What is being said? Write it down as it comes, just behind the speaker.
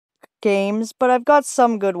games, but I've got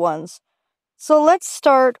some good ones. So let's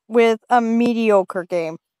start with a mediocre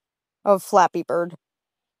game of Flappy Bird.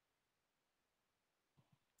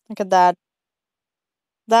 Look at that.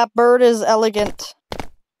 That bird is elegant.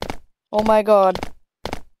 Oh my god.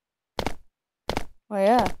 Oh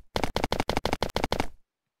yeah.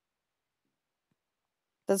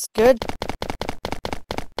 That's good.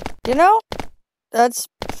 You know, that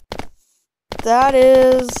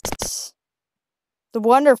is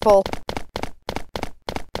wonderful.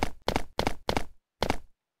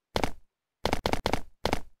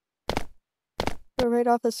 Go right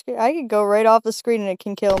off the screen. I can go right off the screen and it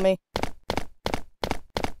can kill me.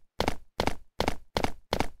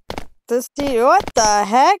 What the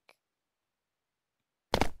heck?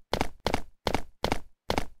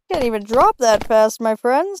 Can't even drop that fast, my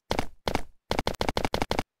friends.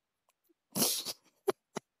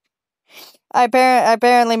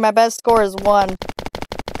 Apparently my best score is 1.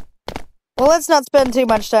 Well, let's not spend too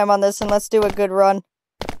much time on this and let's do a good run.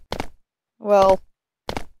 Well.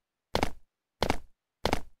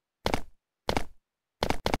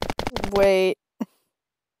 Wait.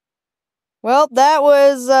 Well, that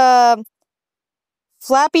was,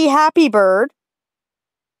 Flappy Happy Bird.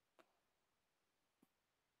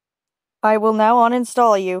 I will now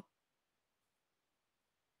uninstall you.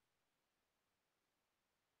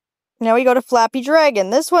 Now we go to Flappy Dragon.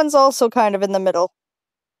 This one's also kind of in the middle.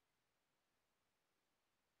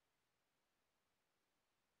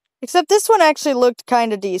 Except this one actually looked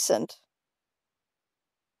kind of decent.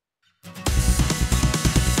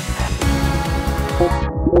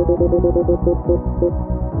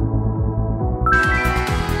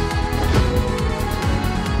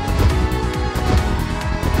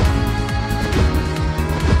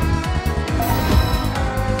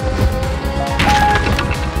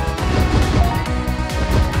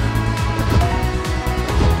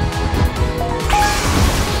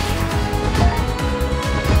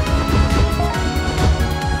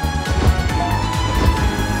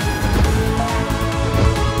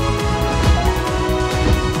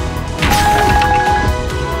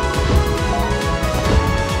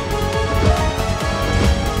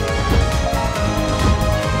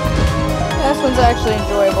 This one's actually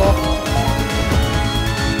enjoyable.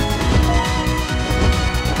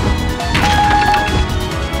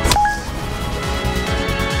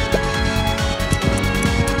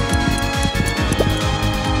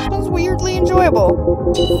 This one's weirdly enjoyable.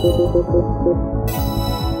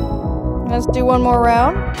 Let's do one more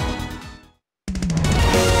round. Let's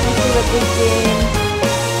see what this game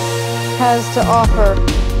has to offer.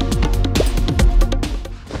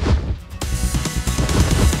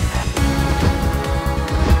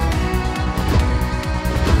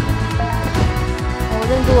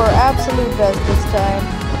 Do our absolute best this time.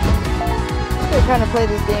 I should kind of play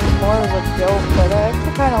these games more as a joke, but I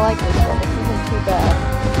actually kind of like this one. This isn't too bad.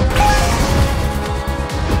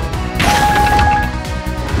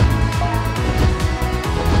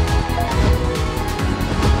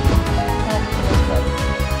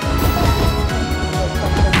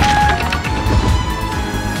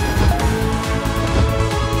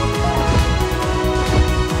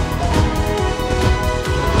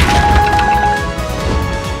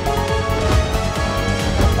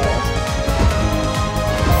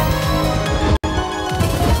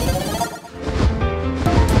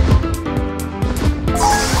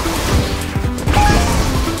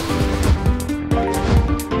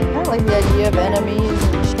 Of enemies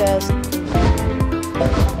and chests.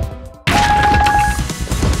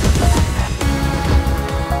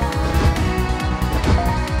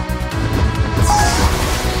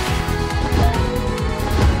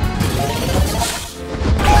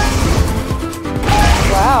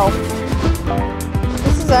 Wow.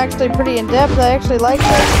 This is actually pretty in-depth. I actually like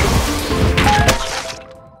this.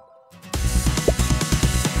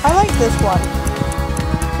 I like this one.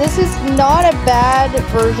 This is not a bad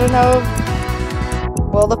version of,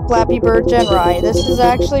 well, the Flappy Bird Genrai. This is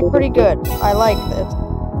actually pretty good. I like this.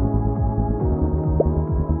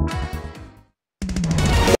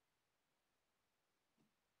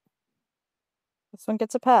 This one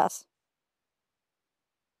gets a pass.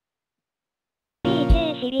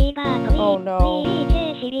 Oh no.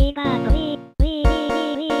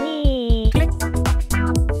 Click, click,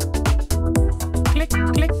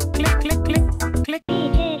 click, click, click, click, click, click.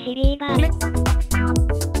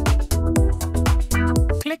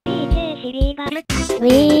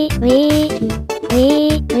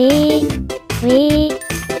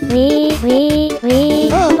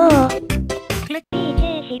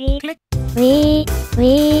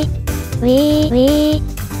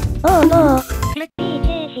 Oh no.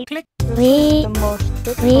 Click. The most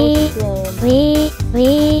most games.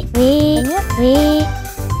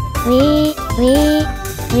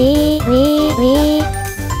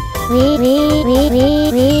 And yet,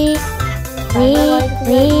 I like the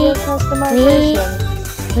idea of customization.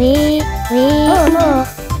 Oh no!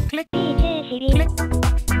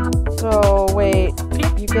 So wait,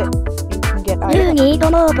 you can get items. You need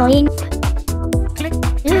more points.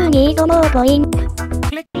 You need more points.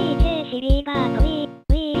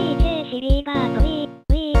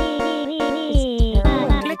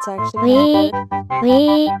 It's actually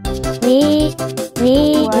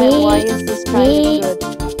why is this kind of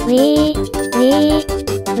good?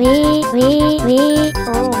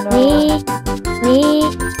 Oh no.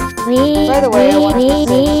 By the way, I want to say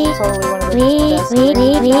this is totally one of the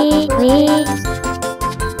best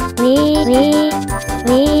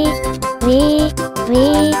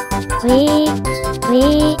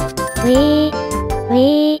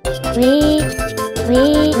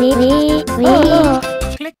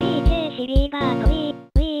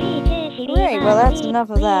Great, well that's enough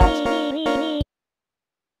of that.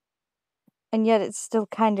 And yet it's still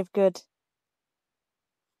kind of good.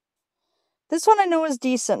 This one I know is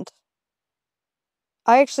decent.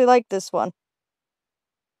 I actually like this one.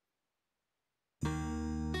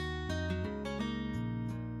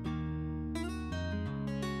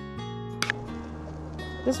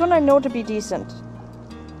 This one I know to be decent.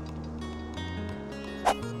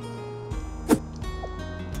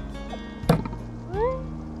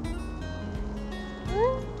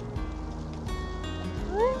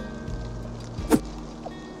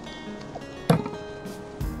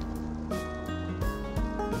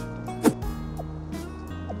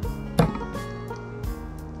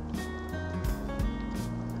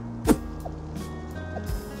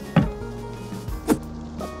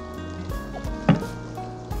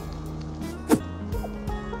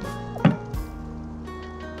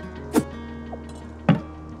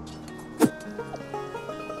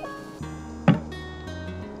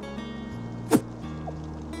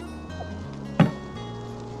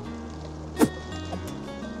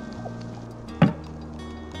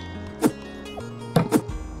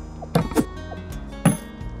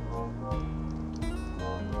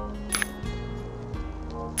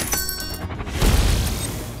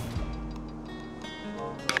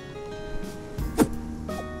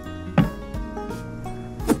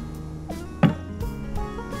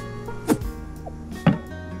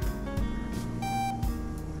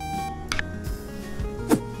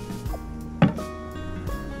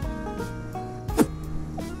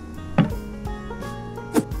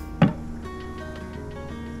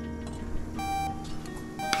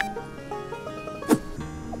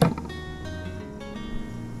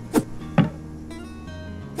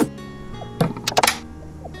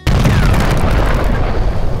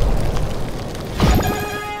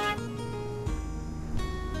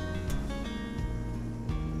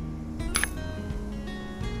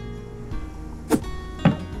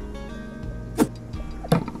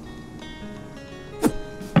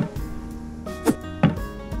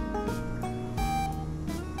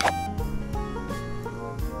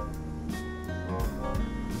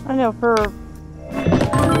 I know, for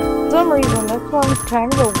some reason, this one's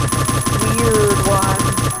kind of a weird one.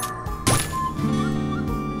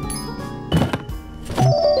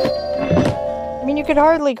 I mean, you could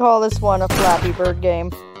hardly call this one a Flappy Bird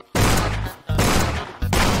game.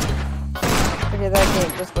 Okay, that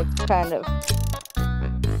game just looks kind of...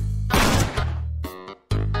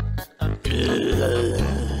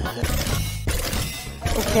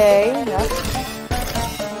 Okay, that's...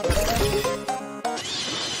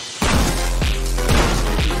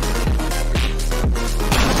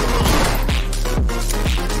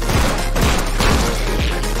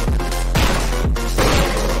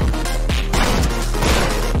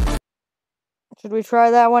 Should we try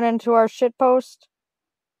that one into our shitpost?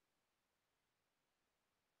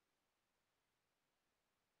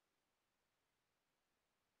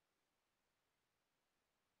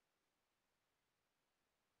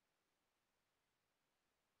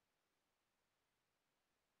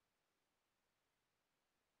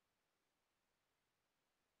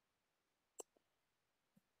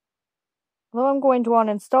 Although I'm going to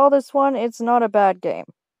uninstall this one, it's not a bad game.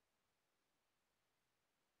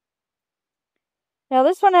 Now,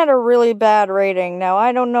 this one had a really bad rating. Now,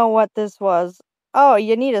 I don't know what this was. Oh,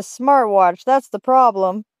 you need a smartwatch. That's the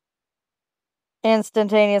problem.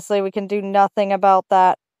 Instantaneously, we can do nothing about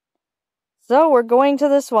that. So, we're going to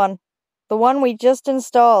this one. The one we just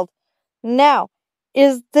installed. Now,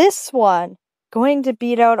 is this one going to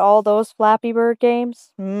beat out all those Flappy Bird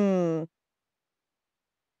games?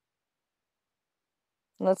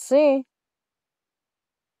 Let's see.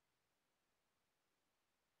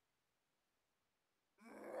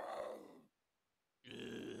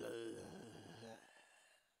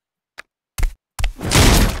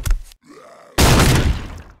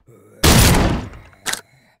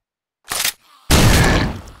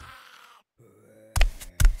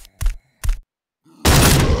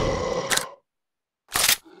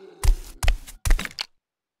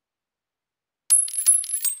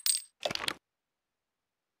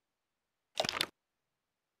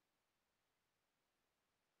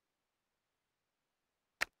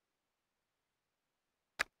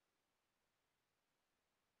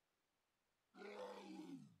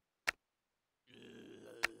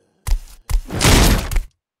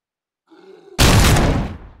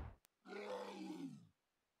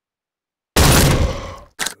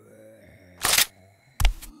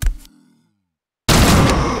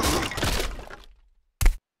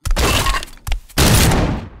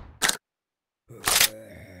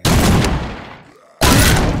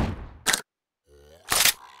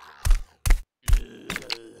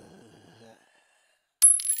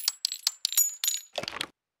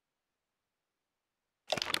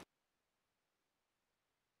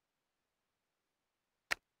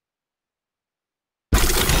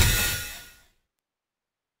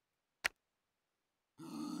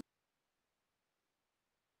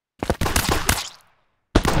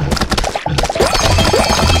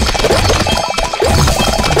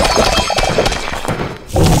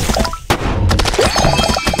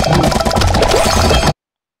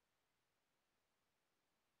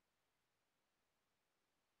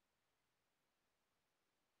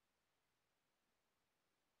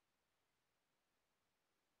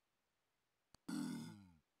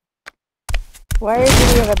 Why are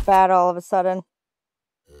you doing it bad all of a sudden?